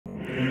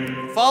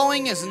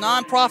Following is a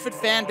non-profit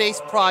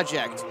fan-based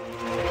project.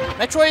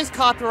 Metroid is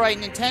copyright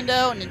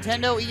Nintendo and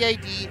Nintendo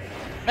EAD.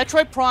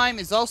 Metroid Prime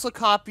is also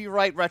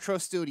copyright Retro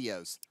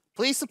Studios.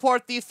 Please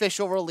support the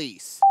official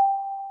release.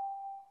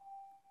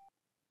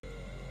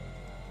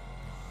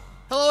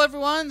 Hello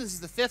everyone, this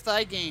is the Fifth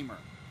Eye Gamer.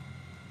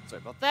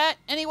 Sorry about that.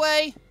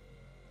 Anyway,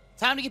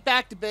 time to get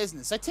back to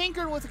business. I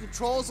tinkered with the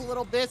controls a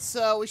little bit,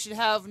 so we should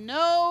have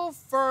no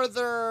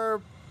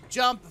further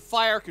jump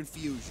fire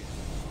confusion.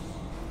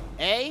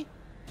 A,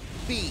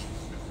 B.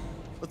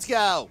 Let's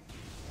go.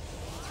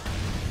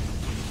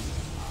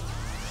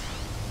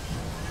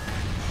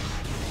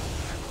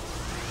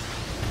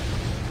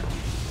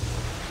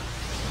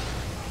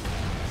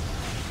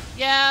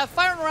 Yeah,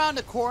 firing around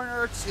the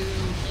corner to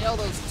nail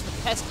those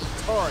pesky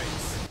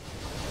turrets.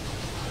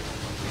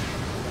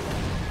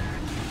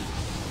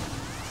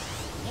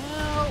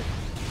 Now,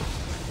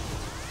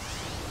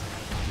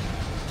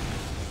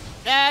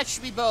 that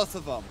should be both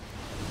of them.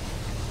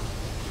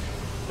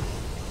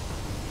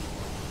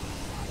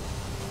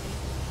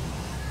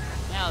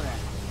 Now then.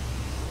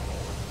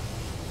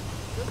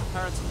 Good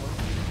parts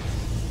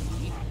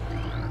working.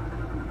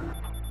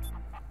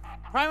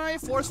 Primary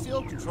force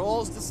field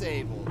controls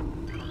disabled.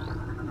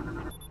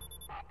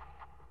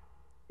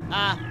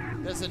 Ah,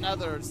 there's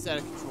another set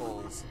of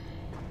controls.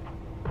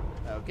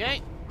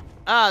 Okay.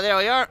 Ah, there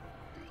we are.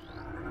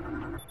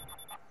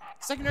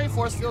 Secondary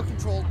force field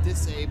control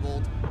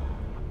disabled.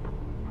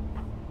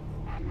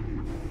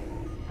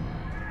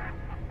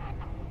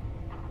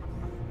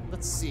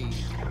 Let's see.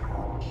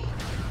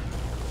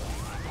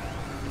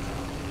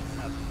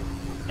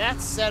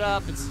 That's set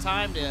up. It's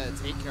time to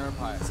take care of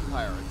pirates.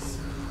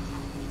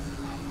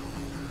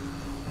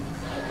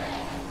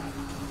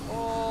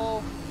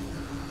 Oh.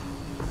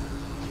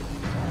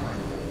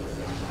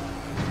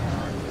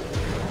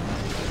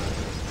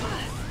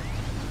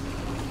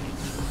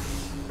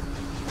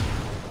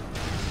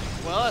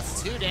 Well,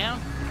 that's two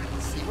down.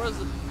 Let's see, where's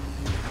the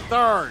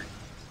third?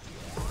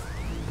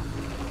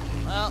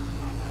 Well,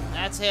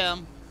 that's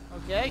him.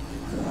 Okay.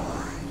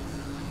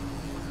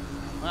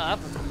 Well, that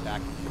puts me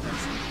back in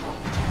position.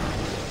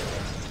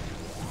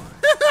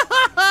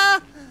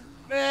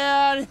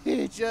 Man,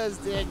 he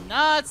just did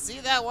not see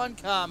that one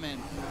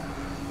coming.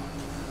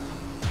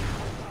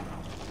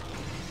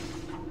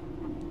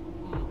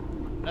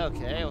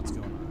 Okay, what's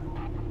going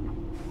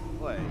on?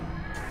 Wait.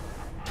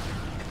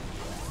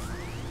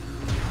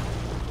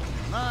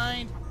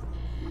 Mind.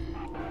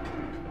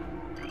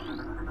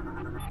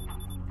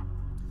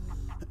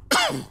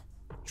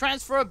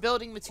 Transfer of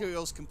building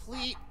materials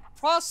complete.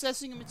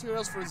 Processing of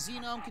materials for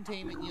genome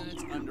containment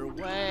units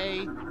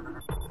underway.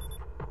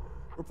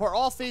 Report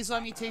all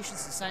Phazon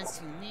mutations to the science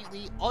team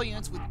immediately. All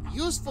units with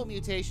useful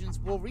mutations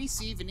will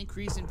receive an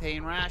increase in pay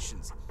and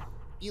rations.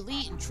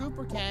 Elite and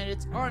trooper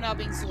candidates are now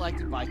being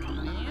selected by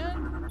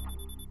command.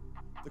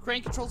 The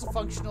crane controls are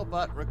functional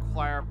but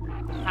require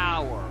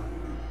power.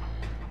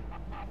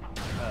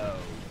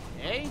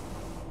 Okay.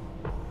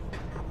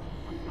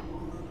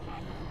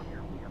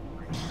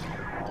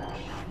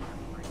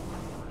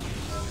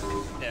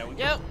 There we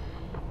go.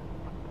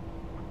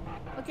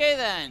 Okay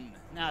then.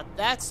 Now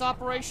that's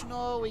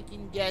operational. We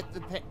can get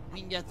them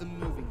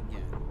moving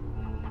again.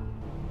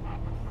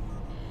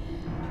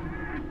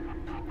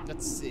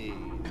 Let's see.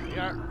 There we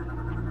are.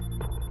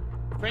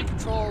 Crane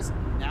controls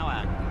now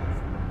active.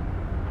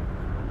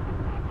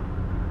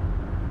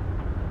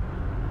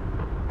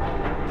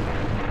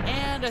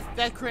 And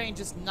that crane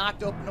just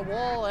knocked open a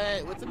wall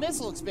with the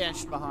missile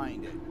expansion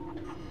behind it.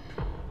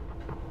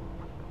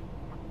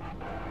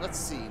 Let's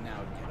see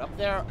now to get up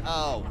there.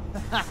 Oh.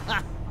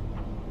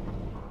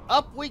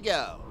 Up we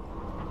go.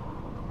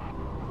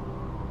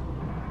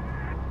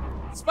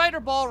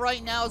 Spider Ball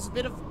right now is a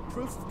bit of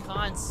proof of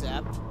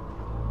concept.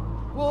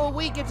 Well,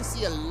 we get to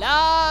see a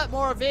lot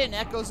more of it in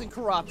Echoes and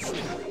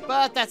Corruption.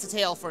 But that's a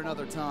tale for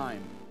another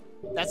time.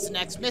 That's the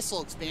next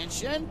missile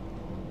expansion.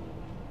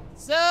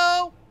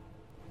 So,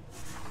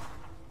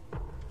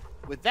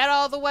 with that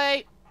out of the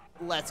way,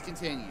 let's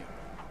continue.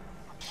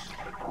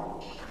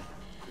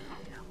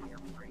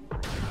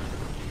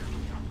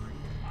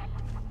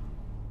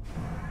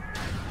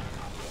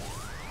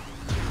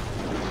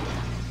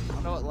 I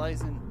don't know what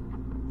lies in...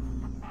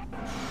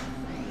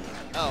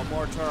 Oh,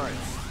 more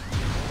turrets.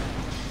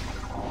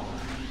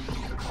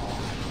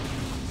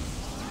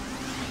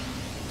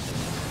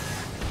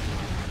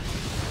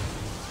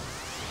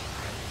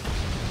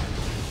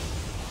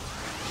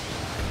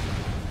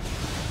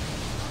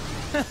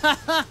 You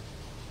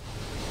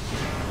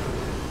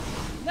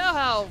know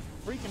how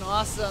freaking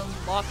awesome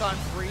lock-on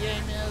free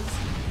aim is?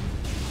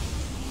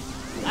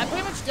 I'm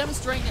pretty much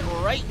demonstrating it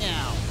right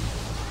now.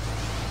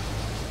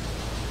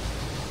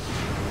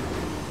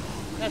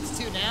 That's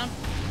two down.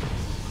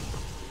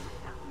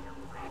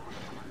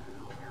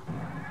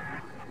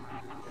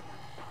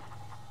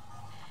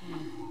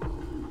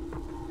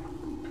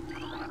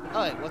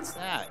 Oh wait, what's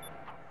that?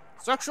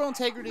 Structural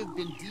integrity of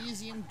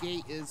Bendesian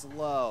gate is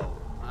low.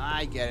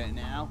 I get it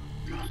now.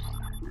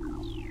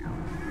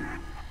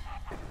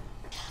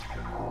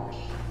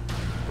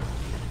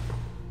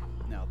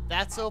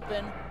 that's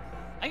open.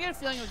 I get a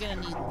feeling we're gonna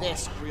need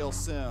this real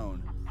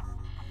soon.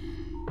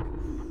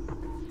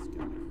 Let's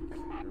go.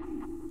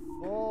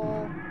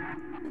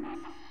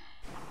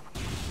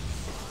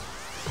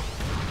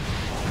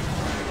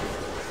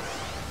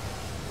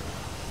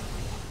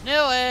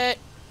 Knew it!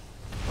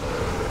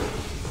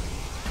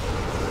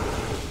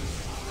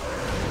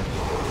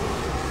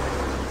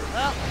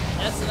 Well,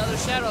 that's another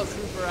Shadow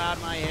Trooper out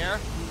of my hair.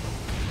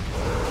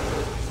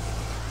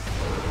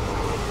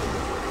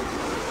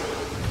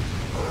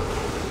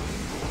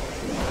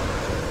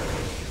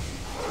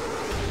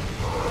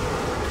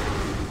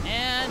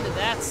 And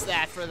that's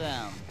that for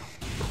them.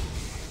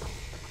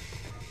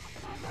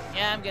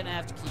 Yeah, I'm gonna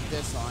have to keep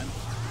this on.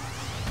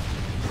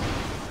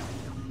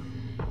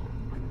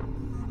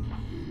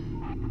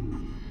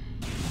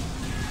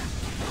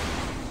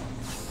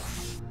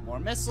 More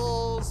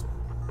missiles,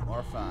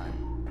 more fun.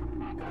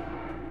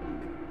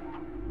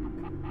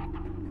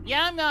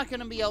 Yeah, I'm not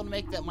gonna be able to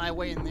make that my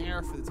way in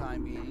there for the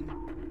time being.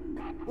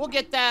 We'll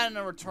get that in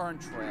a return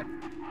trip.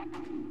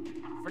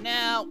 For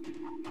now,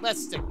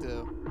 let's stick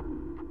to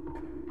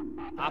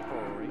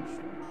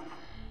operation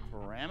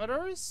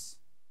parameters.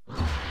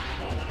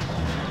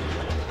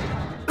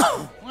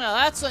 Well,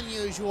 that's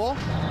unusual.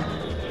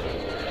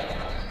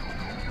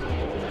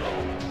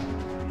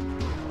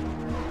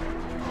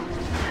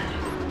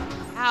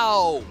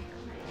 Ow!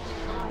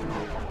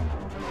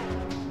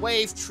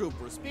 Wave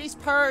Trooper. Space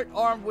pirate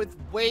armed with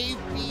wave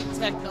beam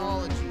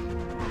technology.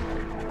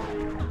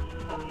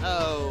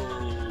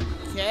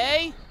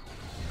 Okay.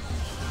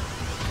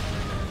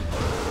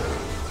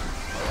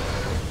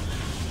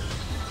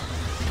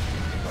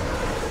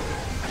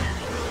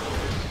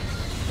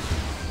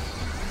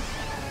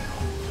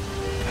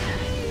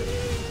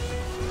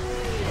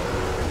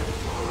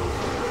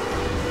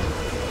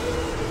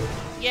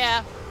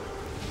 Yeah.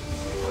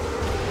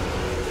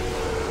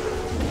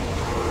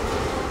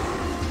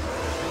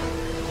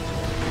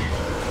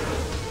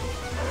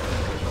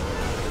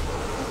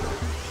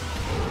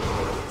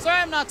 Sorry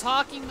I'm not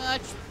talking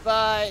much,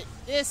 but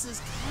this is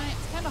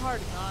kind of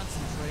hard to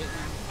concentrate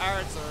when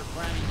pirates are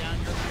ramming down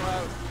your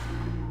throat.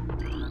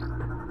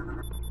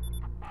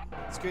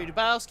 Security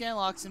battle scan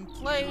locks in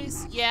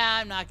place. Yeah,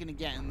 I'm not going to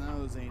get in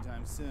those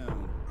anytime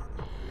soon.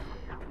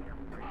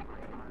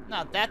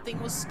 Now, that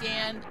thing was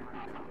scanned.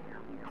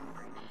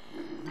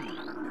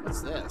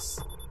 What's this?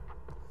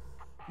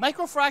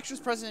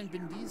 Microfractures present in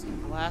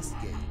Bendesian blast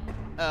gate.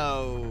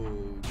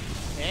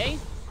 Okay.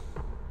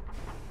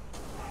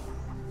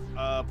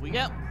 Up we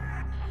go.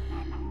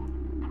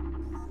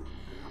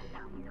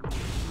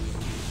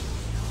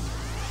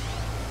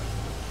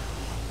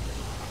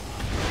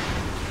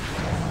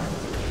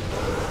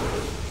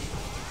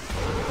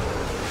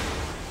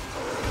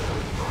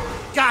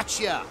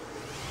 Gotcha!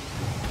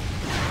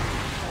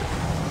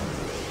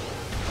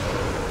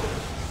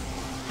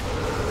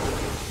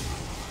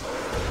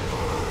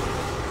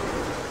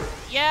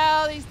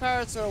 Yeah, these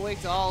pirates are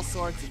awake to all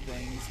sorts of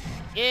things,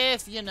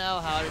 if you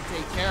know how to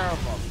take care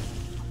of them.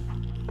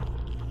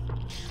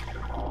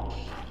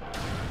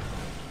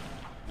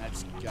 I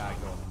just gotta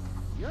go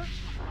here.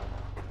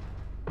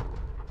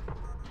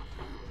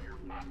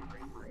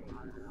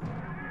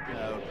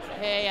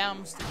 Okay,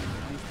 I'm sticking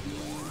with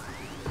you.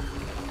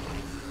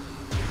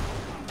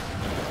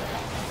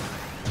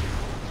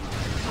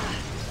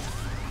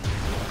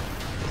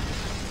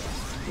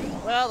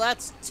 Well,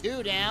 that's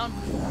 2 down.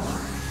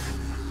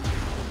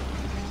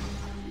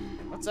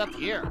 What's up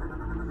here?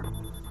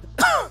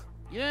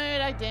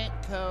 Unit ident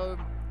code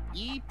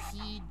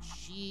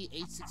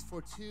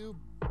EPG8642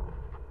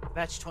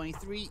 Batch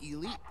 23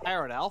 Elite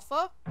Pirate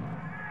Alpha?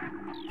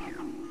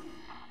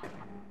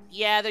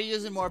 Yeah, they're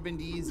using more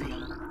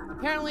Bendesium.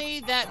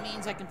 Apparently, that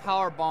means I can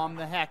power bomb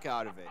the heck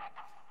out of it.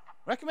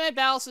 Recommended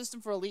battle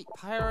system for elite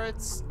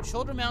pirates: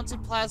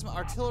 shoulder-mounted plasma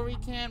artillery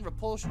cannon,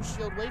 repulsion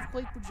shield, wave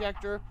plate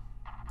projector,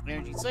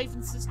 energy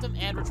siphon system,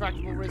 and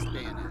retractable wrist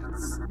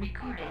bayonets.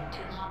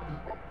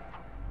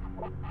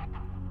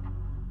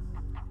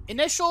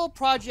 Initial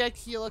Project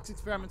Helix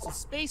experiments with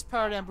space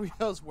pirate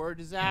embryos were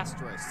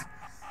disastrous.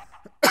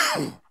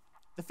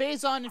 The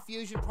Phazon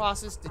infusion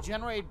process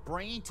degenerated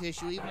brain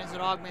tissue even as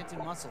it augmented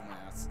muscle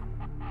mass.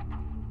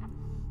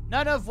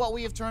 None of what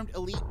we have termed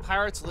elite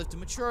pirates lived to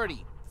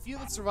maturity. The few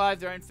that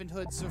survived their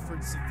infanthood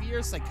suffered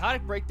severe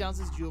psychotic breakdowns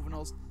as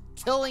juveniles,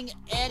 killing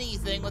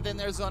anything within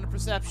their zone of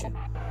perception.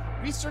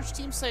 Research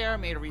Team Sierra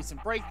made a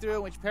recent breakthrough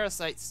in which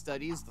parasite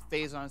studies, the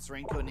Phazon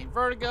strain code named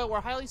Vertigo,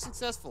 were highly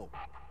successful.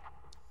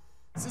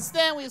 Since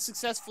then, we have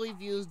successfully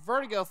fused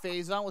Vertigo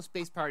Phazon with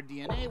space pirate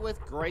DNA with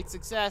great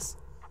success.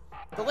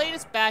 The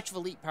latest batch of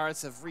elite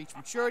pirates have reached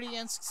maturity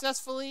and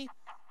successfully,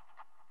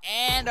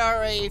 and are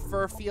ready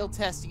for field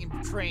testing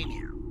and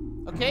training.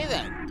 Okay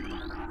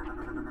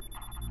then.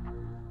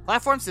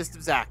 Platform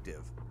systems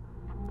active.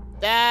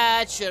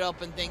 That should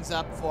open things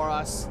up for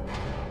us.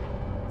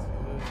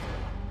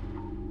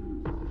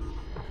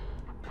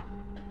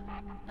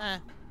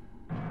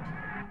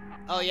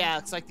 Oh yeah,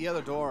 looks like the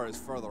other door is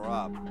further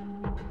up.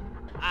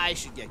 I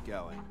should get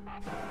going.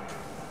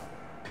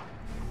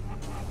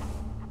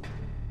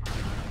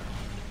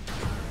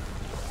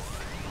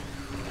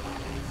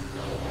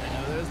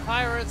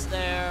 pirates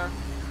there.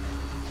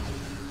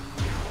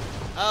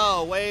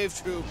 Oh, wave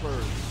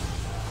troopers.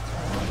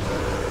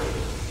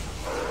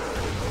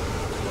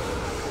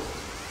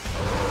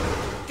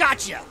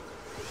 Gotcha!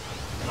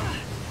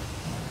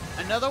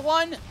 Another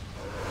one?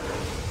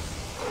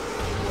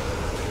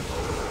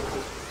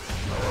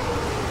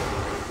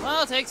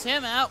 Well, takes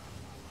him out.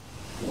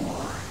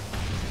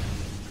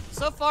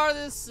 So far,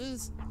 this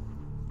isn't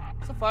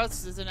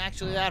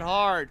actually that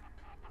hard.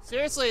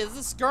 Seriously, this is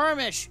a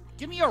skirmish.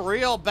 Give me a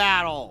real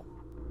battle.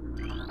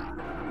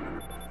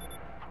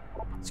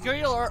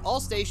 Security alert, all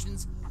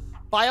stations.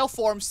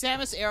 Bioform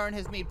Samus Aran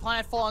has made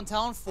planetfall on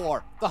Tallon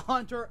IV. The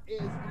hunter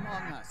is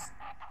among us.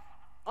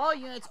 All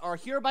units are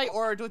hereby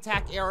ordered to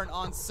attack Aran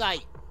on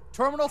site.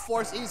 Terminal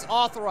force is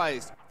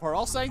authorized. For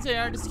all signs of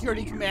Aran to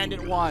security command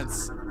at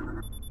once.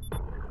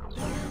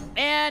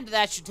 And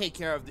that should take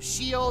care of the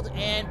shield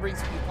and bring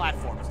some new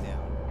platforms down.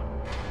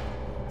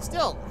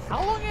 Still,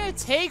 how long did it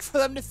take for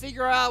them to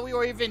figure out we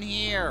were even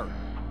here?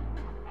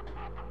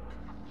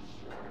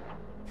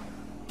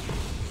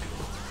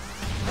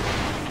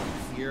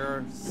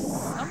 Here's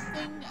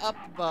something up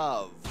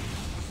above.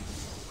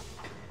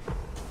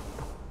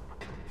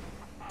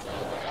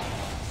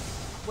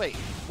 Wait,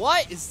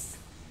 what is...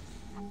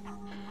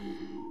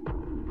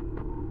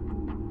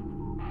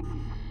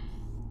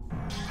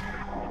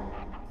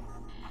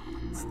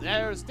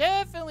 There's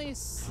definitely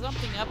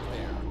something up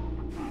there.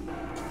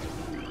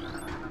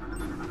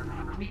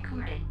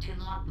 Recording to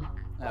logbook.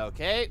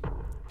 Okay.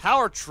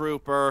 Power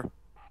Trooper.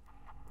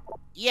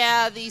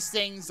 Yeah, these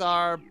things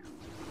are...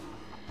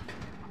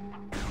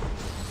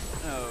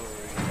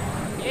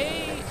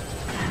 Okay.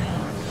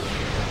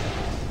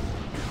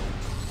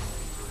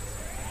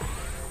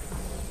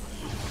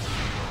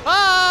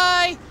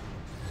 Bye!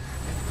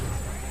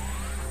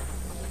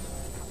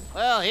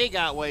 Well, he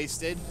got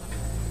wasted.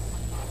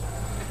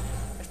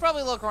 I should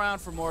probably look around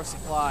for more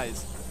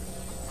supplies.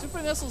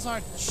 Super missiles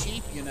aren't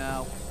cheap, you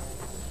know.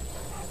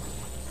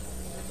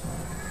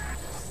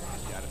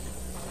 Gotta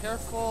be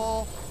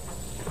careful.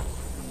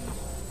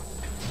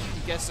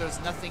 I guess there's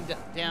nothing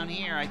down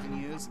here I can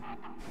use.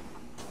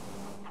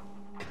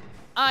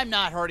 I'm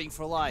not hurting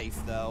for life,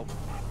 though.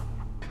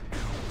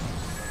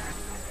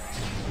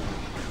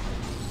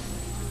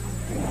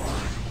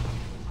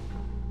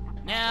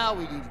 Now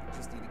we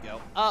just need to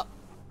go up.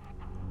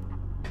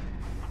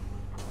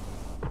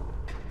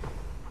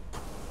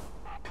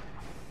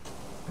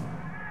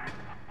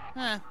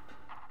 Huh.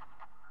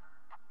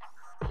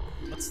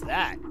 What's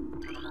that?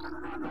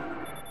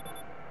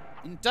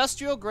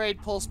 Industrial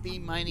grade pulse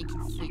beam mining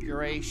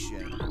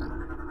configuration.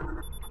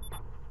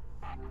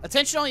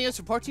 Attention all units,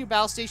 report to your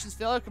battle stations.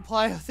 Failure to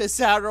comply with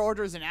this outer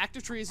order is an act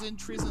of treason.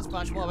 Treason is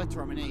punishable by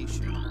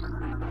termination.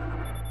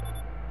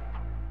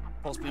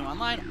 Pulse beam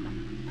online.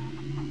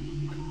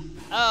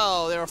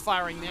 Oh, they were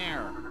firing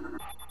there.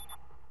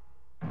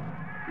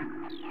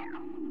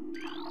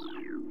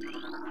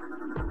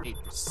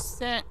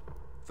 8%,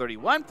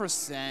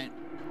 31%,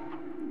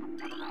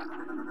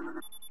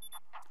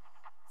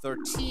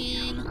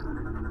 13,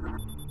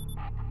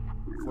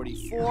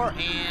 44,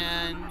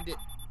 and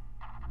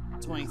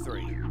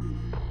 23.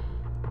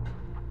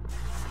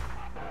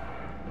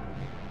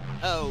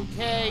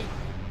 Okay.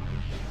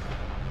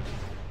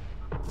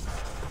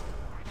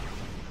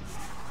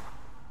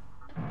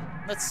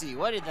 Let's see,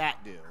 what did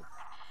that do?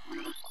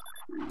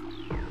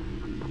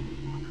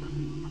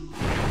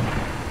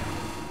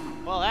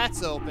 Well,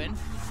 that's open.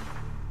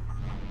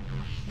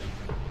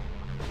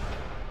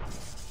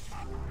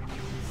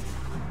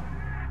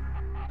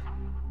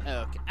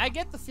 Okay, I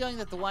get the feeling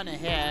that the one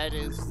ahead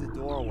is the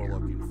door we're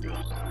looking for.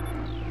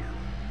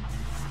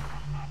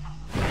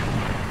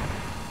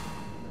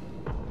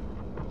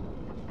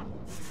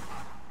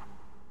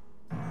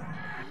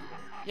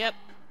 Yep,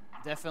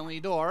 definitely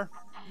a door.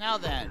 Now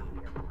then.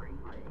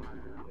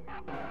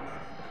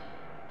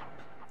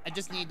 I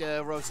just need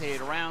to rotate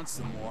it around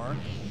some more.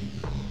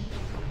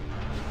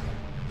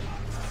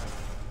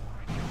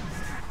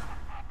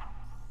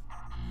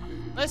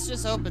 Let's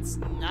just hope it's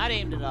not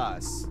aimed at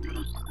us.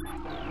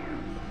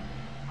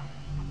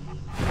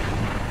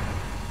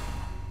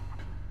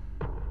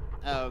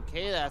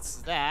 Okay, that's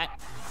that.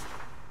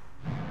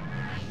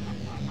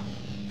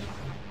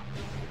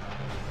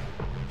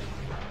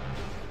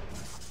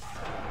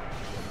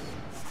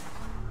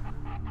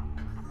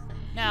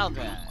 Now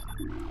then.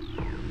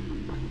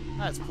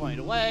 Let's point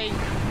away.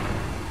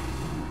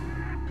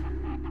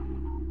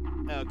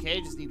 Okay,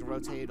 just need to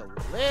rotate a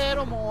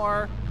little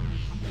more.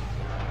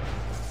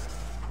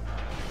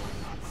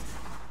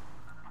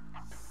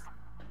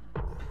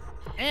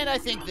 And I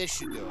think this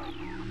should do it.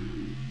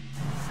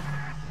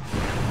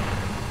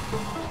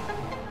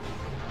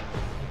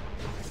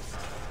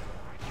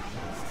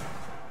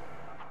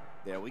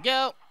 There we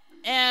go.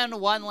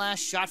 And one last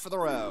shot for the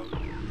road.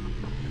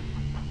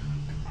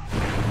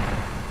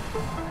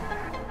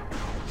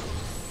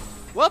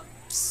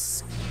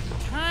 Whoops!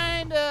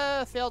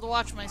 Kinda failed to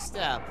watch my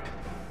step.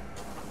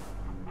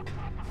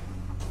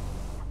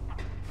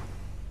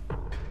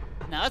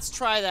 Now let's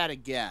try that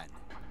again.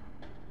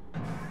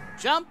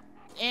 Jump,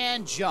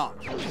 And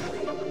jump.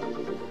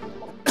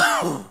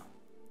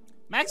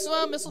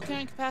 Maximum missile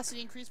carrying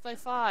capacity increased by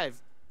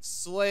 5.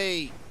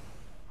 Sweet.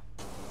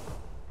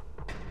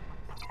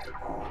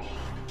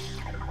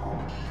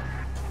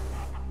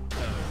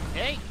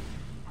 Okay.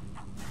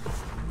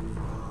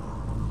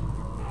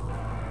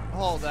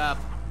 Hold up.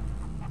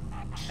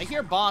 I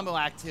hear bomb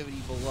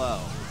activity below.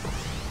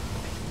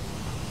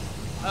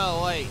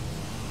 Oh, wait.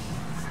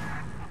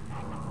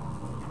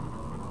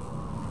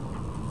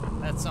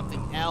 That's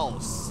something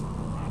else.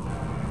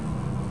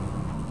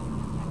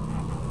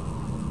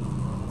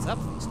 What's up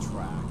with these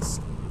tracks?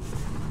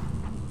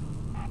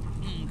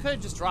 Could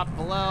have just dropped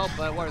below,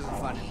 but what is the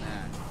fun in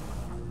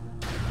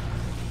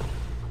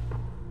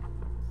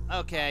that?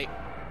 Okay.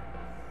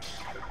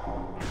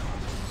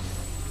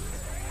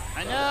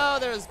 I know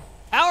there's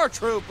power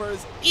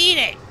troopers. Eat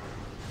it!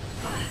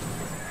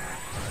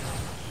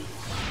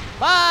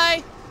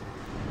 Bye!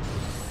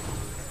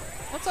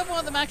 Let's have one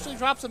of them actually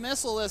drops a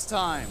missile this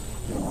time.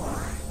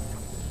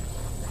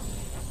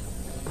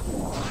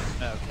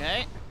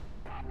 Okay.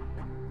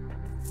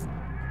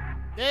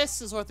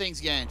 This is where things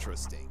get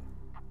interesting.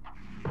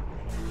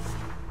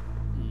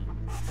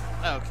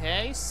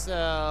 Okay,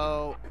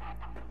 so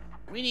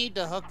we need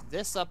to hook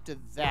this up to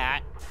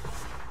that.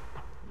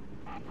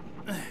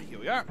 Here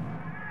we are.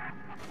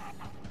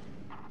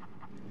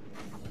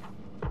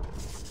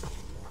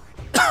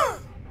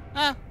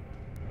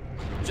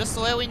 Just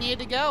the way we need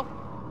to go.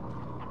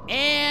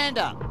 And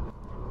up.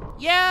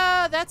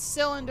 Yeah, that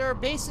cylinder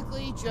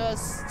basically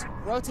just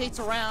rotates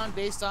around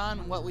based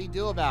on what we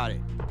do about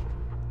it.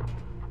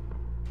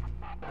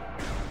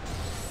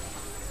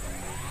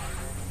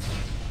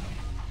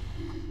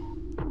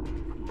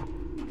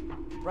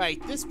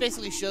 Right, this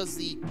basically shows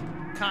the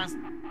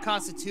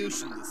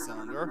constitution of the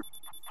cylinder.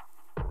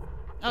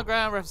 Now,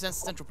 ground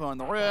represents the central pillar in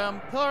the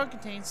room. Pillar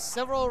contains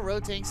several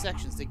rotating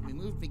sections that can be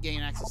moved to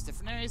gain access to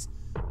different areas.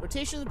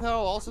 Rotation of the pillar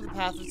will alter the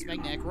path of its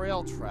magnetic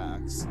rail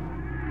tracks.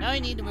 Now we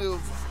need to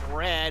move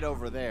red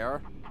over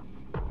there.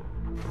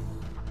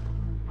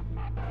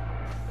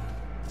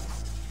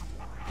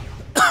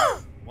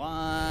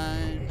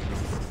 One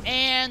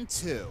and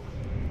two.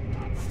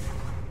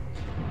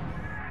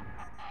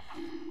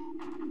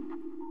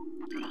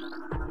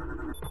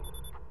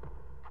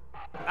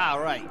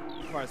 Alright,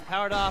 requires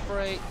power to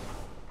operate.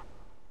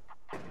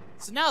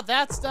 So now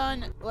that's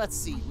done, let's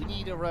see. We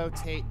need to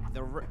rotate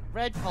the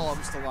red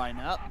columns to line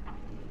up.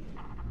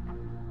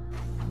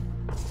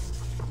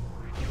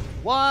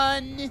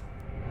 1,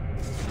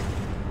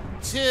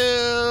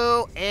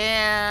 2,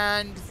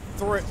 and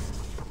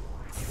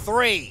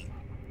 3.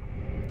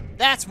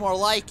 That's more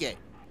like it.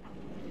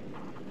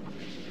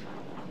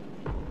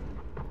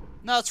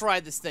 Now let's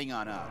ride this thing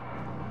on up.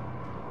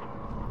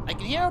 I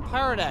can hear a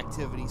pirate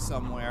activity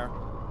somewhere.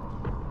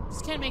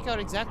 Just can't make out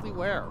exactly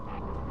where.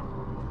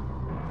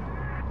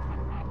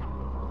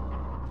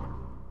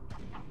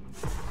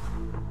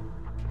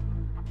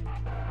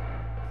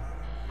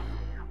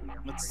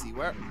 Let's see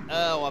where.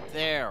 Oh, up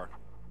there.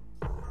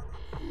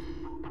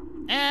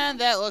 And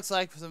that looks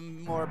like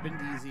some more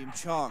Bendesium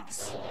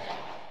chunks.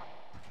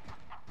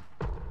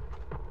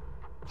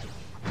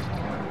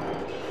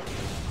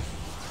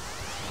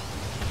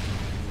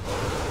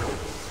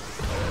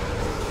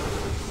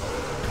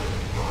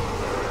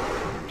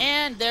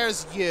 And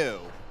there's you.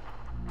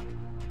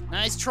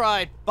 Nice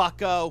try,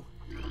 bucko.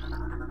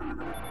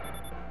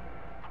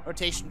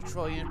 Rotation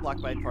control unit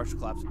blocked by partial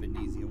collapse of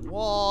Bendesium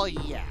wall.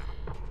 Yeah.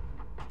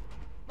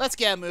 Let's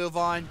get a move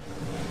on.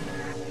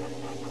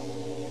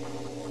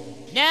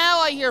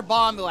 Now I hear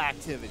bomb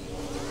activity.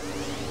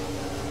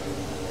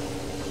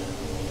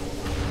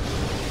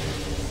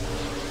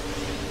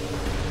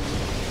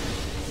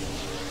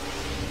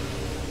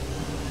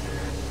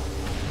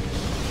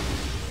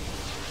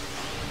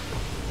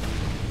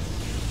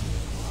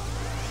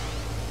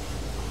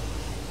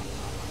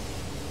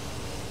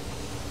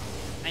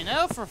 I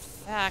know for a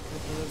fact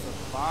that there's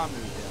a bomb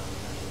down there.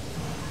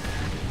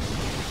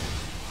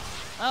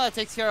 Well, that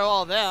takes care of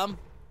all of them.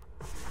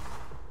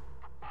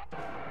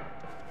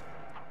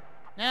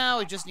 Now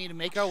we just need to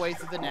make our way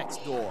through the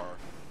next door.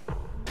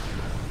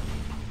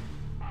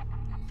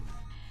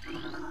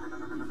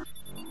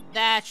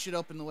 That should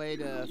open the way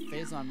to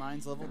Phazon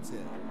Mines level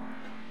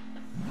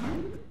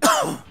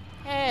 2.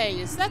 Hey,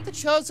 is that the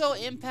Chozo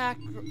impact?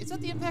 Is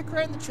that the impact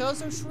crater in the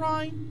Chozo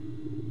shrine?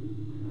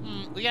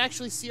 We can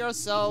actually see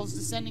ourselves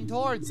descending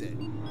towards it.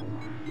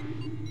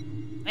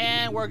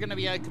 And we're gonna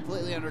be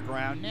completely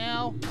underground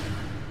now.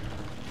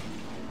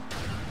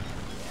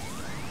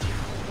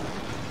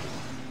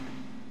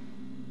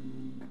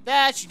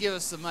 That should give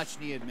us some much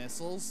needed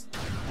missiles.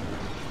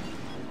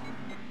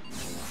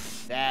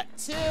 That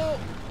too.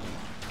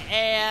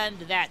 And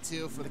that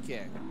too for the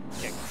kick.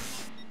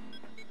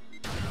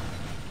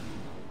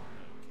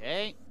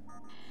 Okay.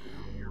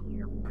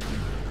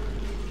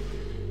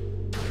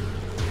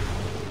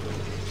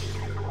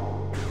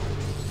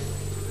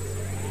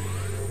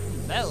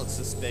 That looks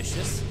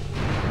suspicious.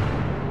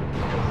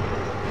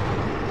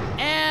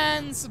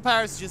 And some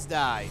pirates just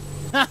died.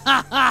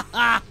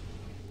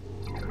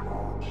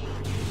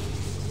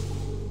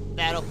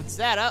 That opens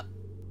that up.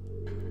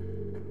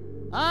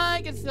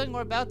 I get the feeling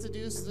we're about to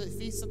do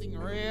something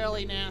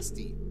really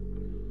nasty.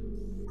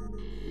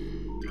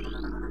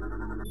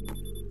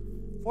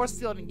 Force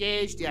field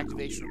engaged.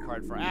 Deactivation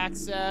required for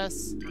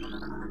access.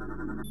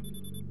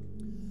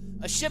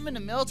 A shipment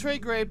of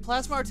military-grade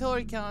plasma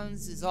artillery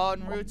cannons is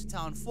en route to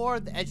Tallon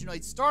IV. The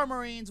Edgenoid Star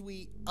Marines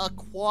we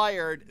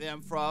acquired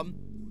them from.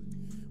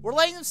 We're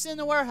letting them sit in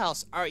the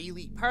warehouse. Our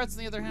elite pirates, on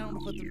the other hand,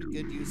 will put them to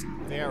good use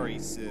very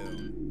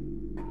soon.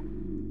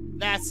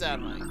 That's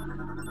sound right.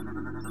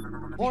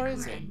 Or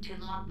is it?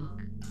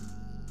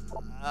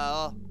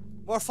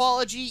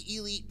 Morphology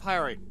elite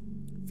pirate.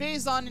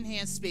 Phazon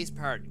enhanced space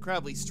pirate.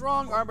 Incredibly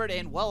strong, armored,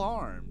 and well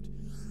armed.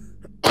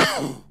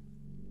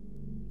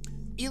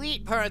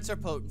 Elite pirates are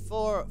potent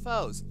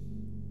foes.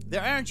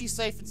 Their energy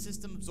siphon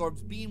system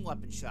absorbs beam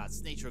weapon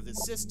shots. The nature of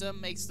this system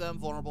makes them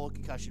vulnerable to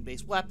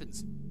concussion-based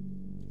weapons.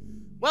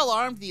 Well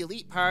armed, the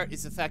elite pirate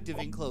is effective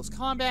in close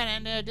combat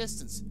and at a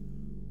distance.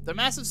 Their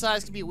massive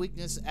size can be a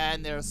weakness,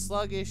 and their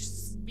sluggish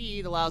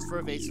speed allows for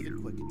evasive and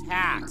quick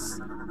attacks.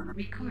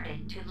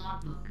 Recording to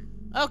logbook.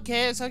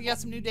 Okay, so we got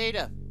some new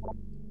data.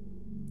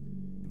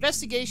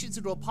 Investigations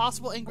into a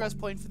possible ingress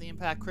point for the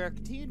impact crater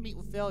continue to meet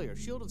with failure.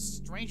 Shield of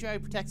Strange Area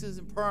protects is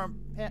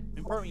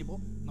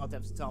impermeable, not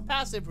attempts to tell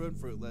passive, proven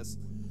fruitless.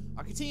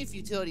 Our continued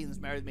futility in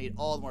this matter is made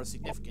all the more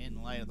significant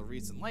in light of the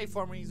recent life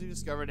form readings we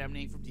discovered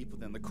emanating from deep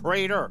within the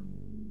crater.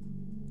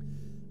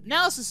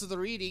 Analysis of the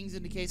readings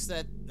indicates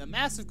that the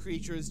massive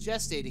creature is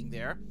gestating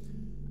there,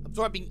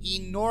 absorbing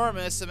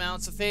enormous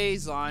amounts of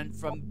Phazon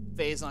from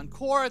Phazon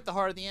core at the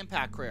heart of the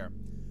impact crater.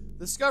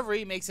 The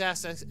discovery makes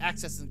access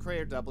to the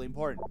crater doubly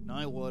important. Not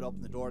only will it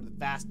open the door to the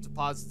vast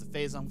deposits of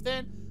Phazon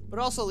within, but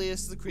also lead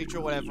us to the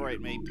creature, whatever it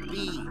may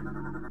be.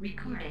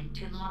 Recording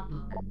to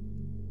logbook.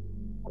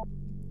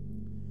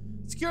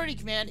 Security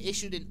Command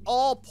issued an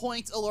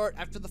all-points alert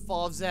after the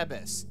fall of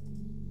Zebes.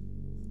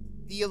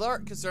 The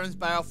alert concerns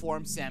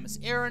bioform Samus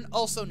Aran,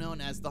 also known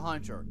as the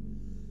Hunter.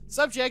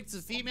 Subject is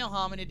a female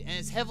hominid and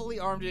is heavily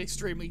armed and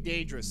extremely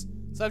dangerous.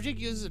 Subject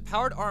uses a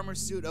powered armor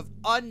suit of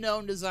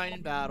unknown design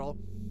in battle,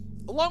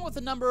 along with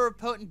a number of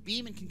potent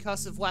beam and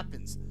concussive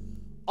weapons.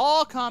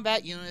 All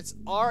combat units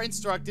are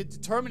instructed to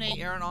terminate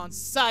Aran on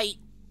sight,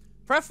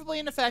 preferably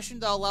in a fashion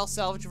that allow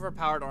salvage of her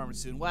powered armor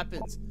suit and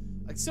weapons.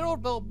 A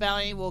considerable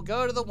bounty will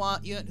go to the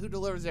unit who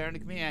delivers Aran to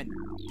command.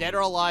 Dead or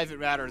alive, it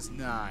matters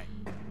not.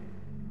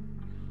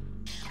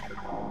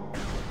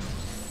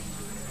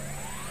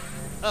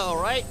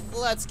 Alright,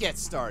 let's get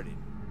started.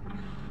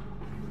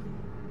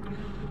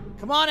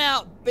 Come on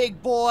out,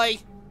 big boy.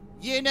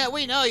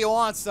 We know you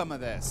want some of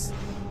this.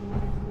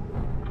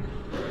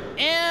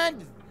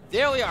 And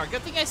there we are.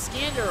 Good thing I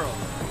scanned earlier.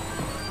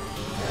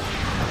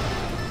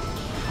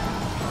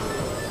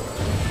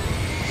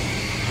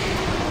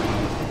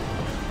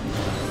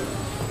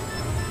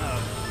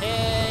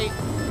 Okay.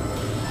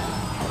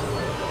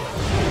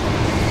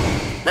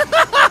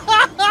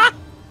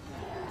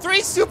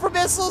 3 super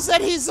missiles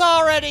and he's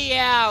already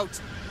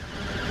out.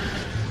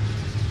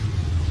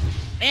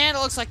 And it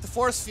looks like the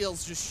force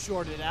field's just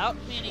shorted out,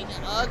 meaning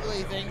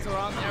ugly things are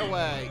on their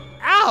way.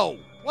 Ow!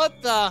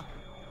 What the?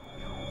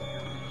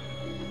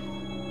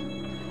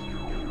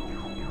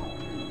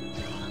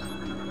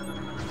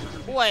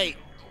 Wait,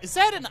 is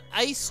that an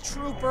ice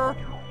trooper?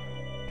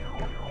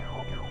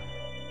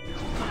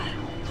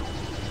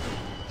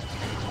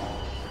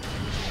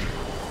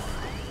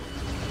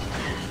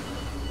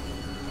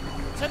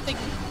 Something.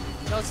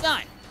 No, it's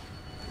not.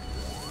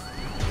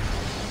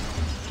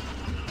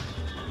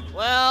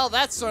 Well,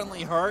 that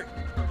certainly hurt.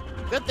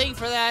 Good thing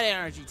for that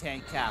energy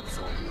tank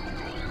capsule.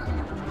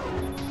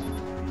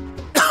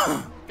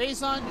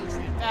 Phazon,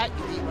 nutrient fat,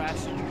 elite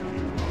ration,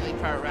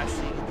 elite pirate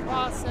rationing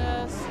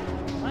process.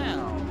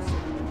 Wow.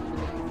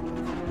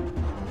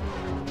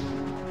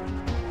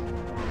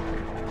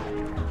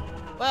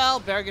 Well,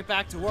 better get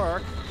back to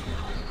work.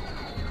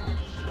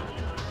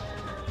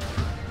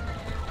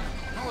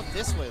 I don't know what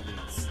this way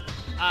leads.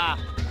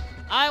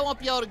 I won't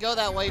be able to go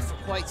that way for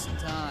quite some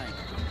time.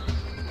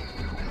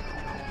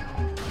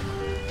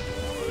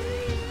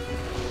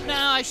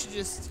 Now I should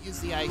just use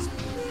the ice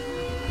beam.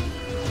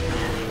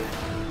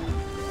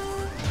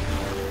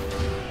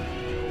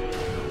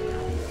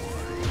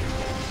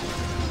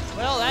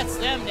 Well, that's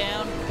them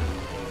down.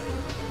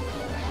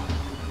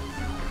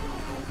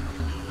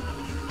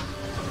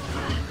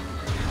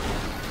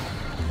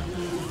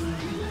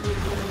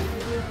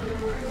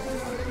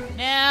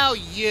 Now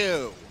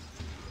you.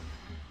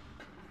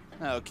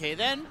 Okay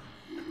then.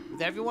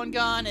 With everyone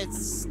gone,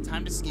 it's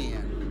time to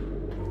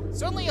scan.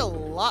 Certainly a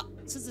lot,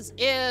 since this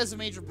is a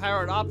major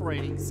pirate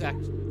operating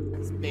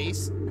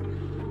base,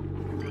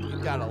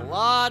 we've got a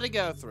lot to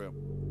go through.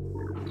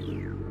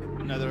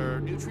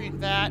 Another nutrient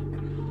vat.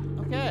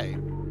 Okay.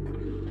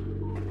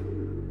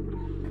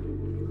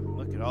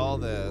 Look at all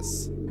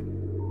this.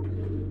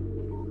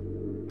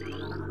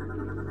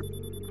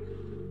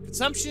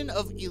 Consumption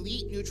of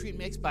elite nutrient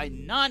mix by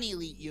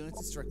non-elite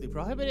units is strictly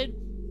prohibited.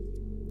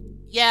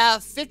 Yeah,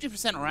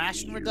 50%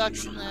 ration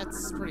reduction,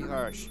 that's pretty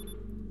harsh.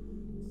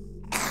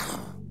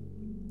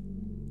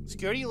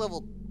 Security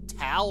level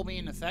Tau will be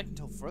in effect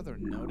until further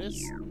notice.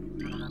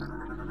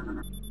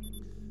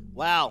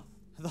 Wow,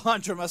 the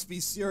Hunter must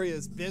be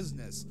serious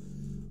business.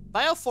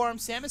 Bioform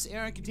Samus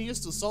Aran continues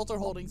to assault our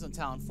holdings on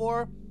Tallon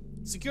IV.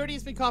 Security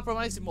has been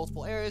compromised in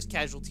multiple areas.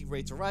 Casualty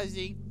rates are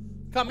rising.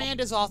 Command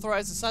has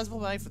authorized a sizable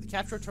money for the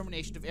capture and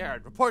termination of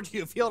Aran. Report to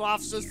you, field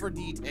officers, for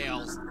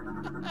details.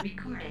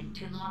 Recorded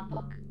to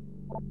logbook.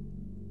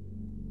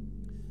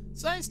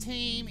 Science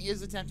team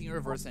is attempting to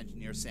reverse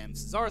engineer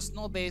Samus'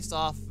 arsenal based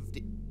off of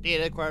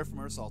data acquired from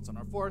her assaults on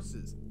our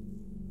forces.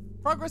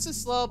 Progress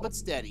is slow but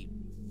steady.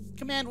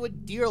 Command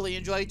would dearly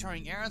enjoy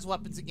turning Aran's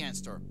weapons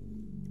against her.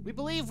 We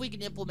believe we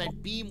can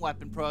implement beam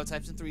weapon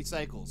prototypes in 3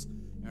 cycles.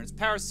 Aran's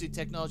power suit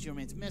technology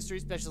remains a mystery,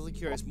 especially the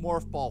curious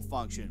morph ball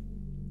function.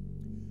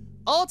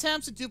 All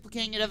attempts at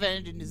duplicating it have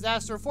ended in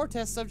disaster. 4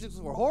 test subjects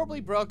were horribly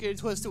broken and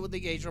twisted with the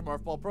gauge or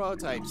morph ball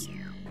prototypes.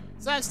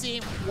 Science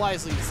team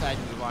wisely decided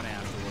to move on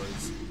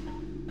afterwards.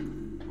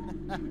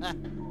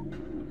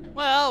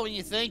 Well, when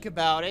you think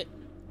about it.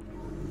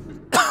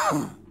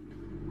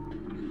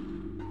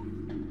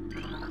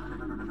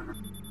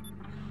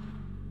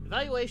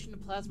 Evaluation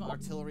of plasma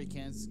artillery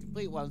cannons is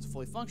complete. Weapons are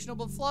fully functional,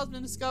 but flaws have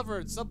been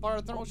discovered. Subpart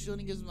of thermal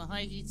shielding gives them a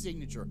high heat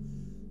signature.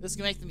 This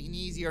can make them an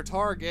easier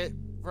target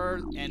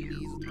for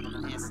enemies with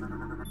enhanced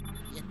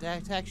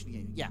detection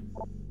game. Yeah.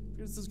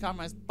 This is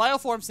compromised.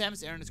 Bioform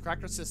Samus Aran has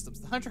cracked our systems.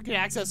 The Hunter can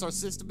access our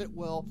system at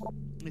will,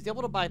 and is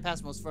able to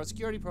bypass most of our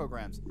security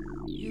programs.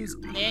 Use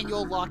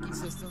manual locking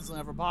systems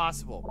whenever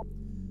possible.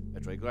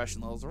 Metroid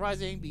aggression levels are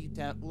rising. Be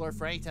alert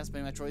for any attempts by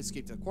Metroid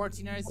escape to the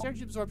quarantine areas.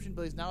 Energy absorption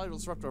abilities not only will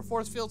disrupt our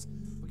force fields,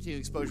 but continue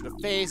exposure to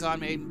Phazon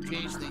may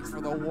change things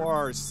for the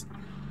worse.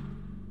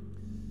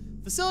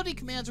 Facility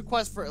commands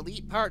request for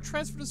elite power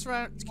transfer to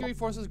surrounding security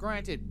forces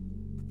granted.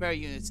 Prepare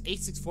units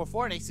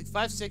 8644 and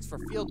 8656 for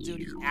field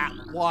duty at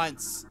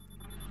once.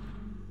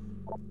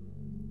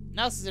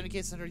 Analysis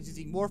indicates Hunter is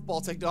using morph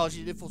ball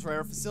technology to infiltrate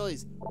our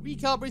facilities.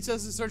 Recalibrate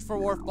says to search for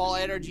morph ball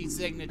energy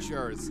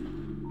signatures.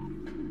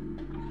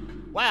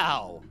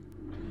 Wow.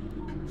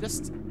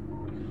 Just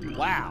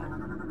wow.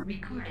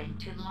 Recorded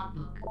to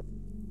logbook.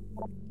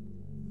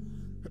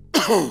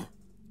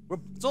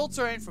 Results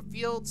are in from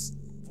fields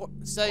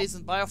studies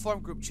in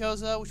Bioform Group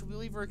Chozo, which we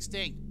believe are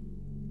extinct.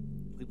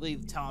 We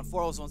believe Tallon IV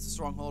was once a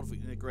stronghold of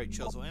the great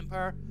Chozo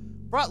Empire,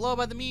 brought low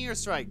by the meteor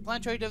strike.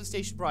 Planetary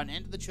devastation brought an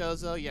end to the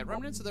Chozo, yet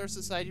remnants of their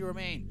society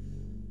remain.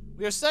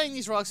 We are studying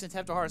these rocks in an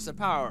attempt to harness their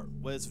power.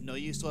 What is of no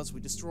use to us, we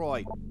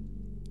destroy.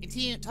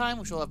 In time,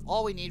 we shall have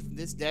all we need from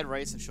this dead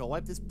race and shall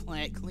wipe this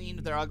planet clean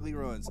of their ugly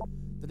ruins.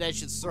 The dead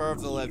should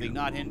serve the living,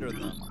 not hinder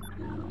them.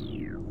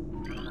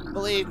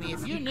 Believe me,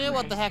 if you knew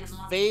what the heck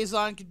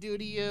Phazon could do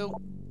to you...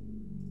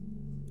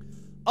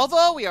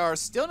 Although we are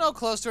still no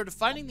closer to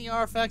finding the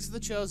artifacts of the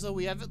Chozo,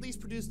 we have at least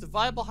produced a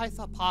viable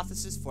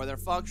hypothesis for their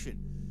function.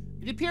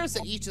 It appears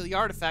that each of the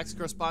artifacts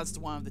corresponds to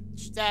one of the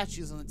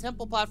statues on the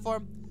temple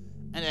platform,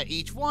 and that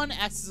each one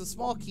acts as a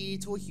small key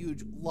to a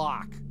huge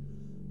lock.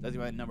 Judging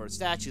by the number of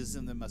statues,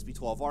 then there must be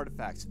 12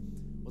 artifacts.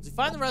 Once we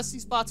find the rest of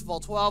these spots of all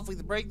 12, we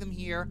can break them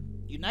here,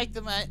 unite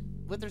them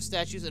with their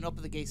statues, and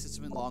open the gate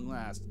system at long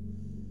last.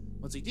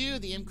 Once we do,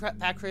 the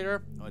impact crater, a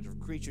bunch of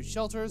creature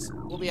shelters,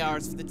 will be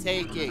ours for the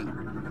taking.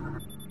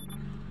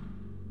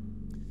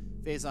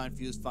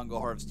 Phazon-infused fungal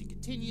harvesting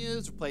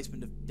continues.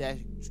 Replacement of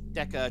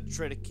Deca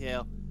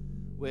Triticale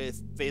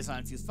with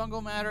Phazon-infused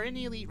fungal matter in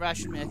the elite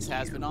ration mix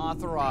has been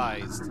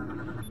authorized.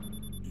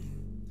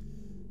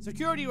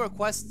 Security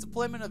requests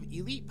deployment of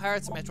elite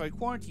pirates in Metroid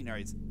quarantine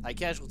areas. High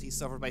casualties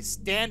suffered by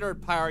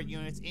standard pirate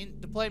units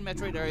in deployed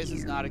Metroid areas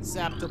is not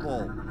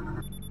acceptable.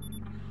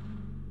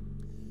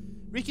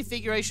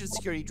 Reconfiguration of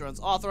security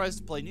drones authorized.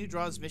 Deploy new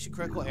drones to mission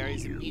critical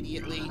areas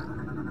immediately.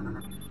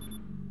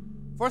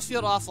 Force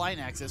field offline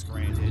access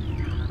granted.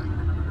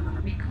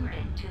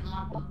 Recorded to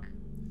logbook.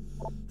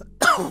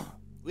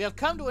 We have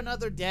come to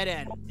another dead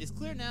end. It's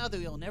clear now that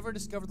we will never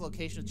discover the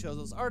location of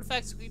Chozo's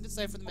artifacts. We can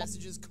decipher the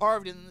messages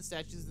carved in the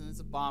statues in this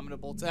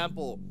abominable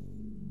temple.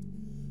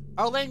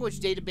 Our language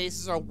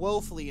databases are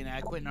woefully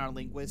inadequate, and our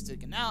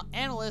linguistic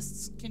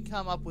analysts can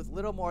come up with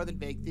little more than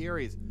vague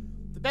theories.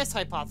 The best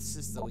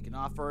hypothesis that we can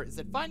offer is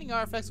that finding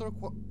artifacts will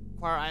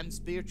require items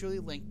spiritually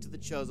linked to the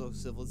Chozo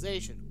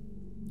civilization.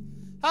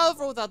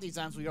 However, without these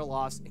items, we are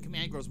lost, and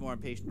Command grows more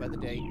impatient by the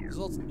day.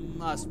 Results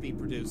must be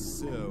produced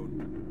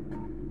soon.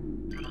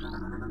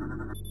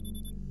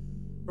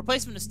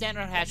 Replacement of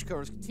standard hatch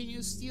covers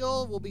continues.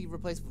 Steel will be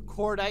replaced with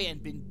cordite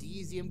and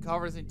bendesium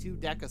covers in 2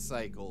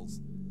 decacycles.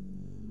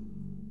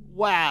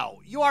 Wow,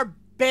 you are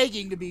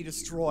begging to be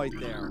destroyed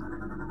there.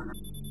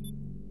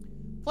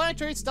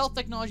 Planetary stealth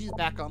technology is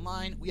back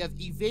online. We have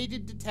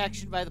evaded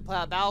detection by the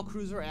battle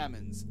cruiser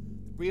Emmons.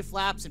 The brief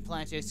lapse in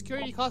planetary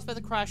security caused by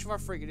the crash of our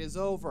frigate is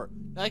over.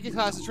 Now we can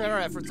concentrate our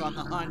efforts on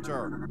the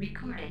Hunter.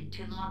 Recorded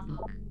to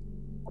logbook.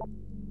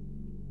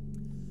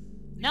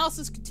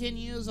 Analysis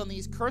continues on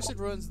these cursed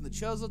ruins in the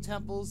Chozo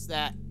temples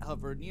that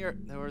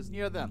was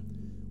near them.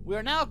 We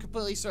are now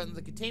completely certain that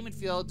the containment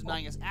field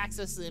denying us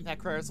access to the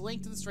impact craters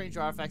linked to the strange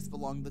artifacts that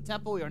belong to the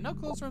temple. We are no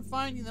closer in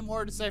finding them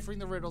or deciphering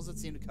the riddles that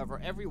seem to cover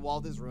every wall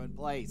of this ruined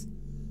place.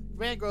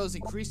 Command grows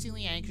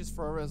increasingly anxious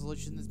for a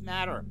resolution in this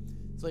matter,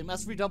 so we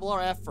must redouble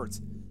our efforts.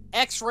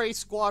 X-ray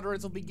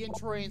squadrons will begin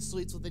terrain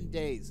sweeps within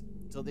days.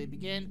 Until they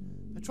begin,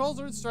 patrols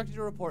are instructed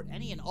to report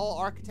any and all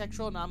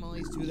architectural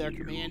anomalies to their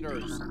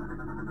commanders.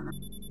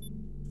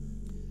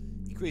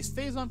 Increase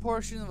Phazon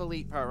portion of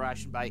elite power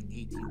ration by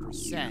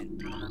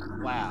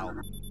 18%. Wow.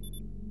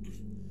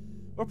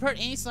 Report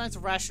any signs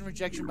of ration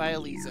rejection by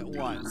elites at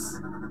once.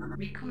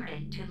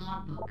 Recorded to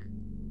logbook.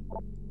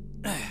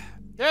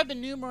 There have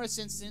been numerous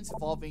incidents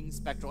involving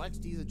spectral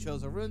entities at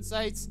Chozo ruin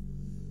sites.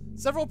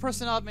 Several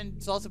personnel have been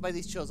assaulted by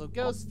these Chozo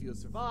ghosts. Few have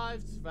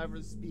survived.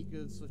 Survivors speak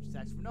of swift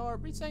attacks from nowhere,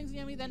 breach saying to the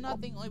enemy that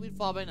nothing only would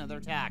fall by another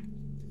attack.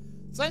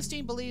 The science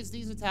team believes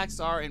these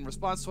attacks are in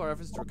response to our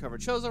efforts to recover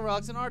Chozo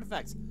relics and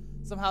artifacts.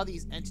 Somehow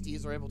these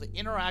entities are able to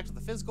interact with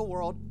the physical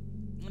world,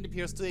 and it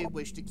appears they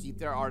wish to keep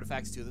their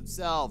artifacts to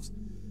themselves.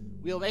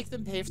 We'll make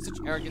them pay for such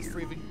arrogance, for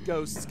even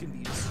ghosts can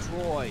be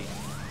destroyed.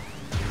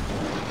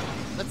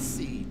 Let's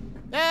see.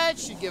 That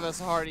should give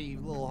us a hearty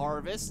little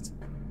harvest.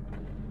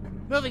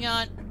 Moving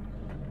on.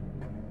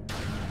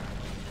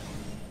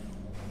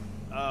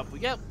 Up we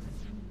go.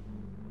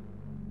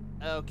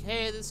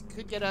 Okay, this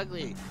could get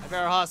ugly. I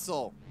better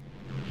hustle.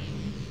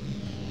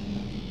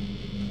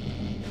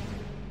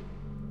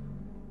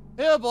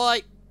 Oh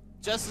boy,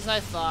 just as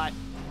I thought.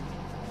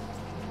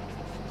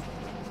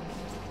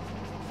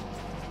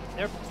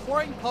 They're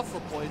pouring puffer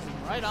poison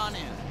right on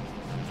in.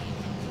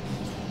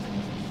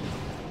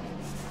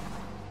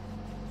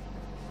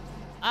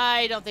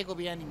 I don't think we'll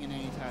be ending it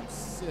anytime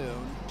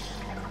soon.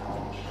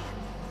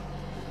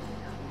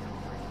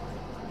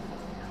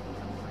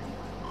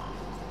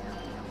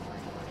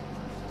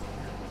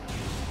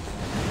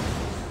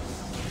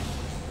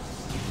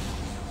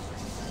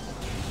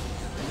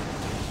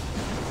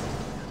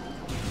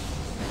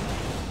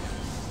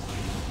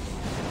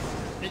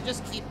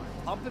 Just keep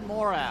pumping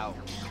more out.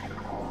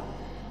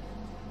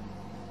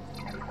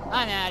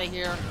 I'm out of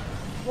here.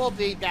 We'll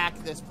be back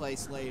to this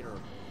place later.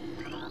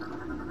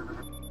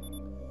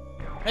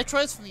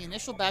 Metroids from the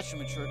initial batch have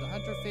matured to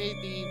Hunter Phase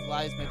B.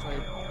 Lies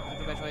Metroid.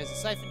 Hunter Metroid is a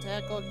siphon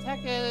tentacle. Attack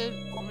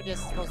from a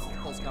distance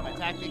close combat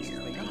tactics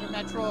used by younger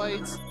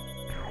Metroids.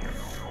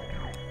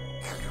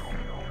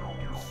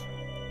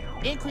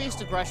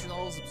 Increased aggression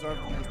levels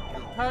observed in these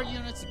power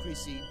units,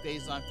 increasing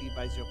Phazon feed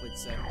by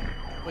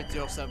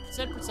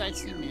 0.07%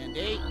 besides the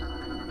mandate.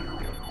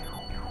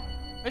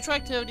 Metro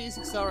activities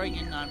accelerating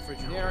in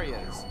non-frigid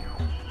areas.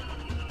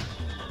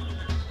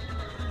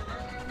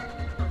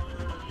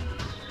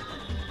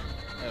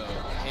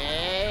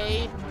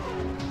 Okay.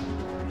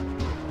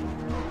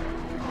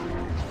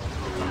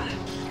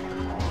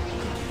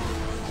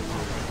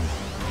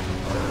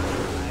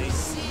 I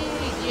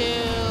see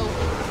you.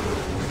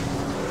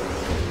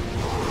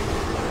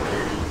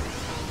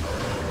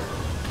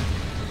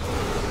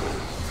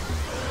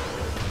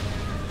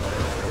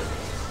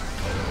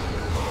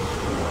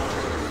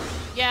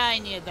 Yeah, I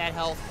needed that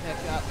health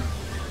pickup.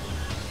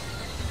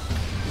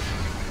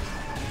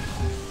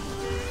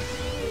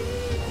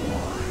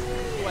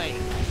 Wait.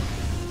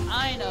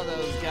 I know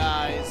those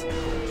guys.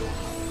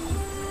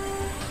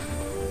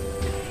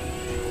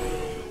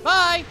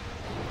 Bye!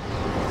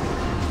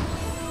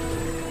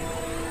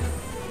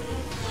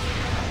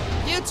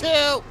 You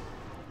too!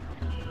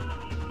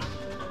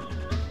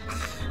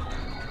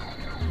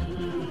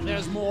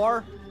 There's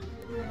more.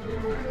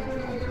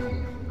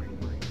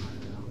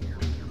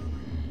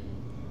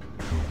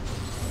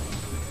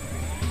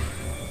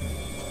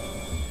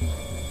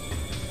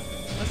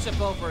 Let's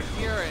jump over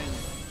here and...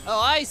 Oh,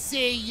 I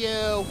see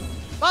you!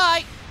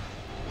 Bye!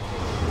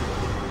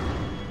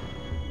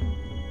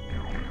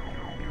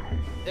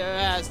 There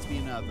has to be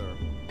another.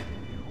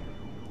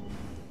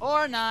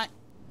 Or not.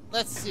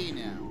 Let's see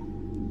now.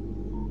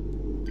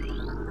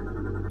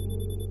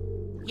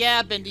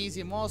 Yeah,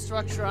 Bendezium wall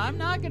structure. I'm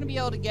not going to be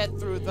able to get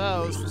through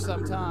those for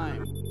some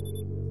time.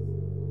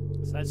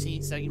 So I've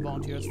seen second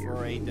volunteers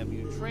for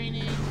AW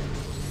training.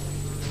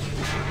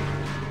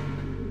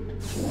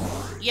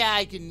 Yeah,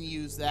 I can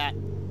use that.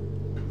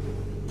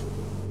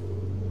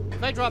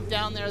 If I drop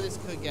down there, this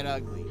could get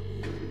ugly.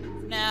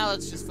 Now,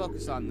 let's just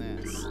focus on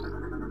this.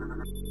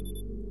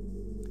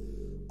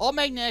 All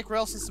magnetic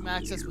rail system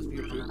access must be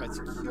approved by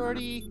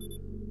security.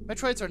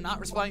 Metroids are not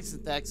responding to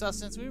synthetic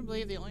substance. We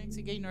believe they only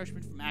gain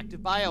nourishment from active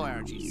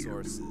bioenergy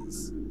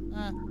sources.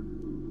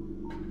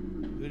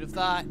 Who'd have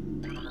thought?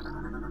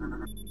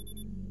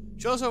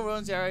 Chozo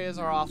ruins areas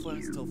are off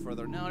limits until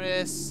further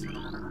notice.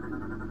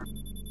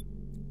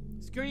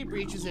 Security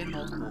breaches in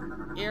multiple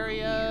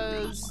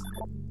areas.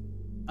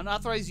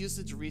 Unauthorized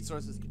usage of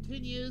resources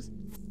continues.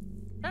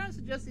 Parents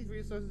suggest these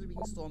resources are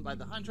being stolen by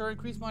the Hunter.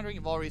 Increase monitoring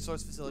of all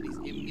resource facilities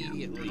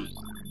immediately.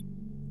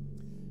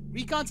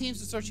 Recon teams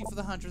are searching for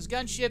the Hunter's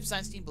gunship.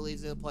 Science team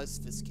believes it applies a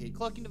sophisticated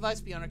cloaking device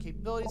beyond our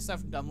capabilities.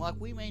 Aside from dumb luck,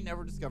 we may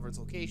never discover its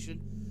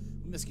location.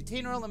 We must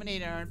contain or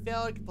eliminate error and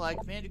fail to comply.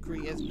 Command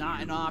decree is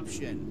not an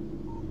option.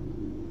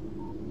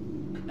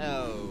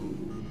 Oh.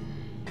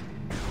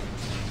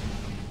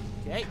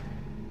 Okay.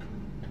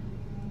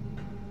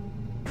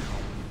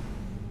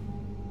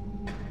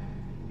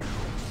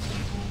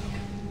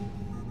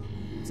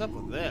 What's up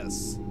with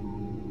this?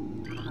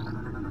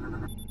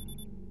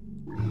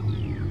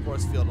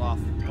 Force field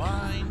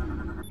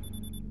offline.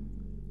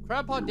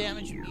 Crab pod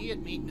damage,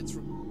 immediate maintenance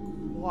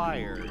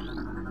required.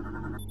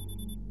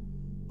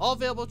 All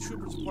available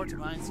troopers report to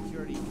mine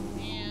security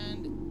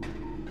command.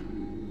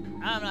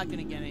 I'm not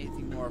gonna get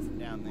anything more from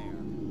down there.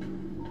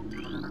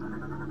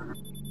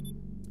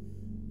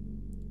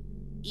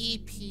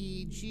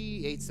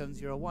 EPG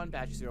 8701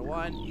 batch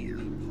 01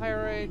 Elite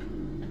Pirate.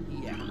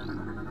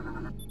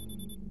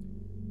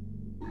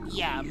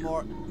 Yeah,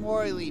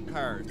 more elite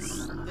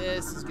parts.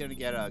 This is gonna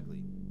get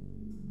ugly.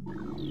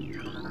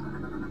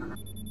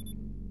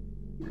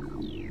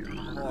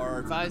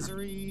 More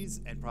advisories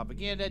and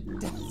propaganda.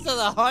 Death of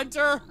the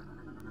Hunter.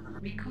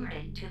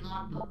 Recorded to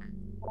logbook.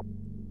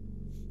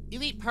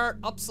 Elite part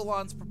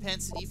Upsilon's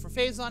propensity for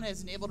Phazon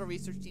has enabled our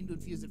research team to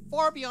infuse it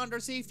far beyond our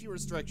safety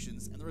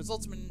restrictions, and the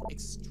results have been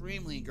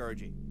extremely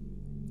encouraging.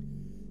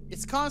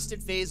 Its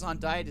constant Phazon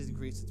diet has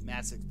increased its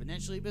mass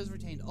exponentially, but has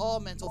retained all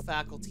mental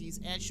faculties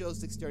and shows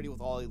dexterity with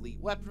all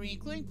elite weaponry,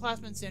 including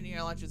plasma incendiary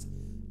launches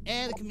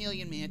and the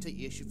chameleon manta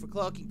issued for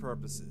cloaking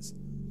purposes.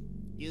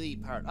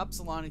 Elite part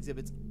Upsilon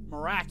exhibits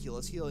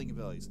miraculous healing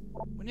abilities.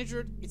 When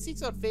injured, it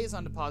seeks out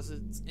Phazon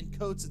deposits and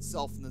coats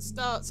itself in the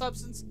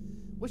substance,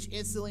 which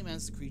instantly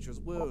mends the creature's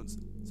wounds.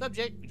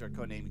 Subject, which are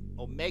codenamed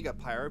Omega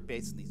Pirate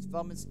based on these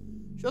developments,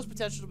 shows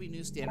potential to be a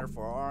new standard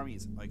for our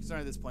armies. My concern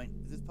at this point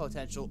is its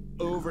potential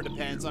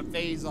over-depends on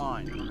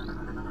Phazon.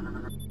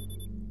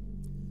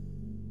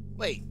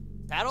 Wait,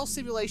 Battle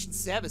Simulation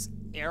 7 is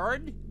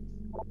Aaron?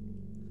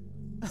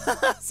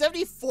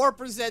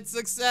 74%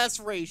 success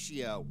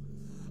ratio.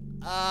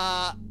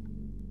 I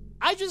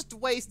just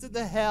wasted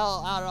the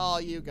hell out of all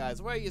you guys.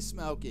 Where are you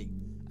smoking?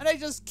 And I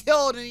just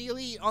killed an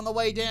elite on the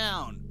way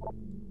down.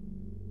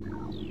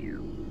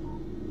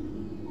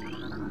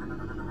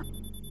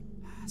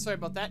 Sorry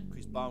about that.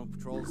 Increased bombing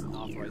patrols in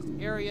authorized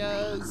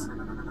areas.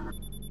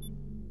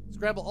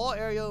 Scramble all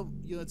aerial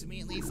units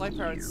immediately. Flight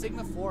power in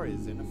Sigma 4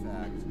 is in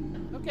effect.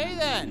 Okay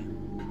then.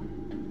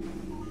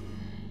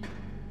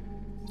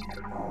 Get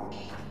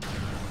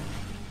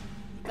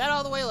that out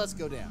of the way, let's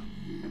go down.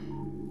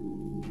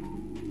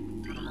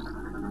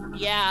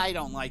 Yeah, I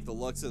don't like the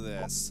looks of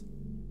this.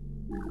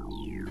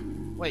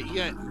 Wait, you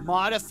got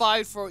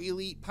modified for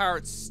elite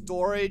pirate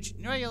storage?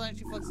 You know your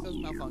energy flux does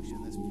malfunction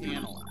in this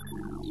panel.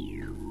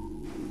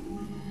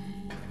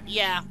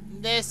 Yeah,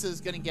 this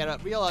is gonna get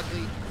up real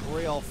ugly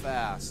real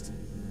fast.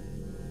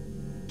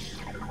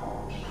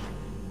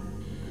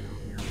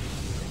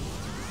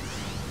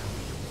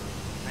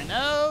 I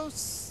know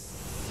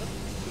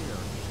something's here.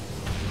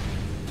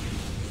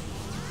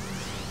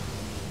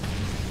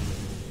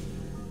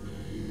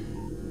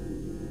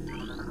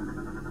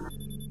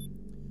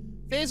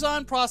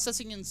 Phazon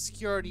processing and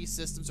security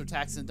systems are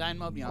taxed in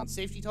dynamo beyond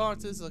safety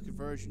tolerances. The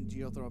conversion to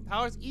geothermal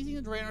powers easing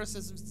the drain our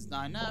systems is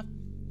not enough.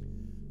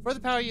 Further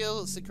power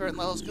yields at current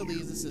levels could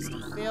lead to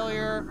system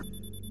failure.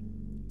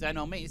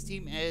 Dynamo maintenance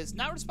team is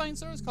not responding to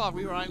service call.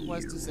 Rewriting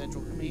west to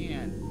central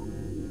command.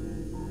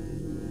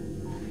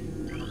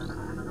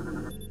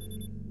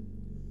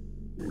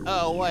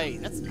 Oh wait,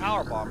 that's a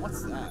power bomb.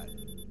 What's that?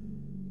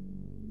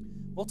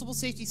 Multiple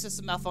safety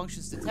system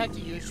malfunctions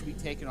detected. Units should be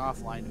taken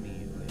offline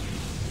immediately.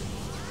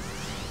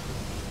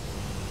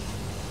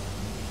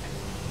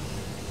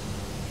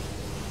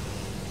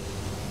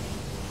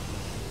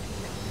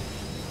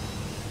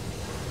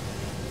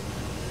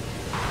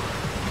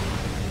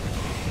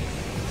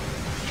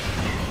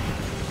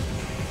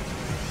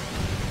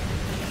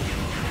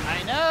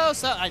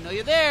 So I know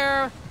you're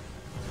there.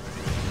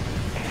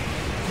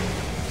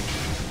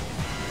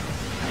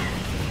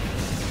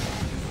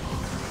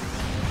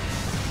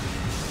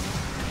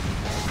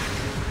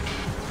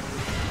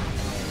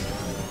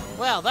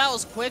 Well, that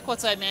was quick.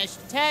 Once I managed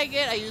to tag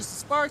it, I used the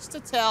sparks to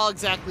tell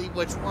exactly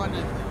which one of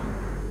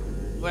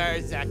them, where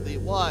exactly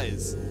it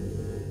was.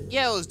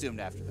 Yeah, it was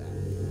doomed after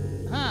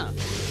that. Huh.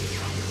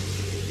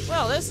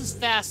 Well, this is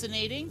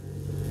fascinating.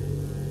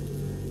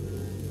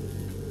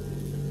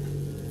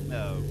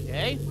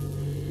 Okay.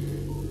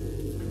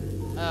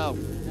 Oh,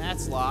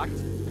 that's locked.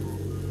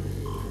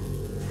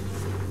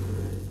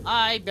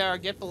 I better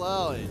get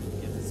below and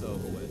get this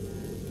over with.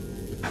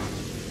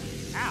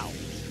 Ow.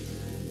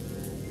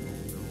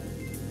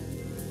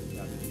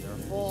 Gotta be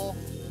careful.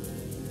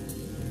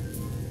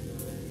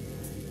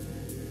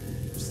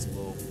 Just a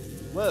little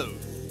load.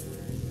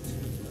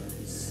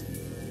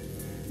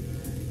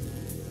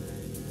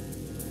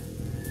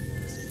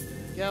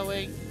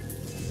 Going.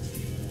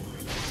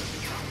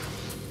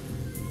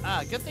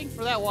 Ah, good thing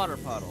for that water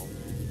puddle.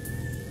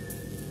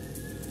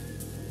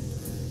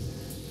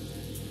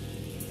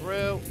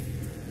 Through.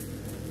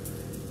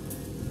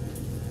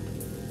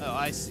 Oh,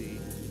 I see.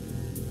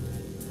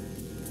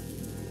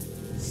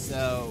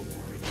 So,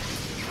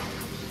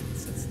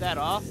 sets that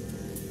off.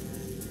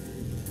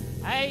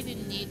 I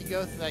didn't need to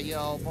go through that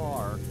yellow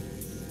bar.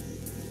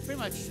 Pretty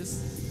much just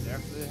there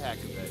for the heck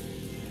of it.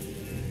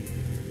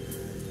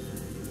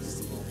 Just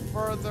a little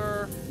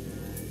further.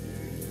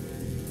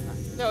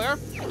 There we are.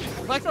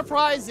 Collect our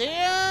prize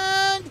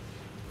and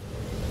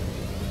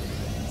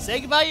say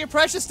goodbye to your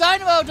precious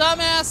dynamo,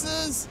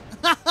 dumbasses!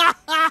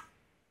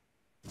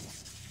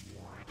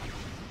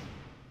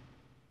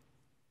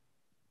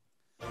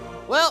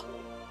 Well,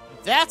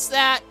 that's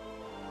that.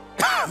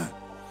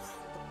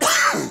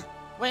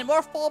 When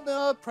Morph Ball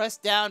mode, press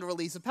down to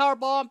release a Power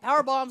Bomb.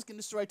 Power Bombs can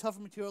destroy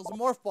tougher materials than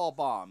Morph Ball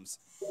bombs.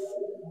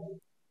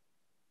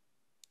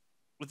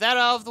 With that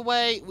out of the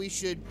way, we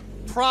should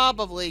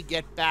probably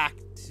get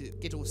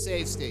to a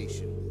save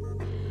station.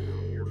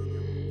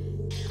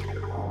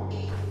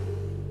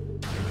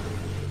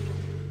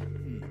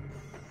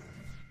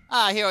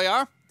 Here we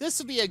are. This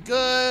would be a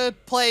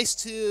good place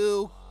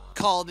to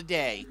call it a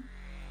day.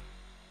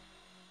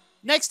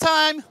 Next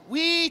time,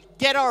 we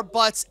get our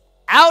butts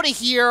out of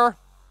here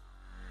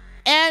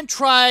and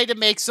try to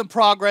make some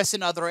progress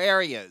in other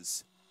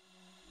areas.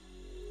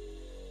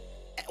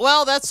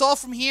 Well, that's all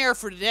from here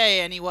for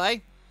today,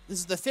 anyway. This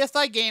is the Fifth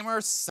Eye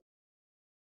Gamer.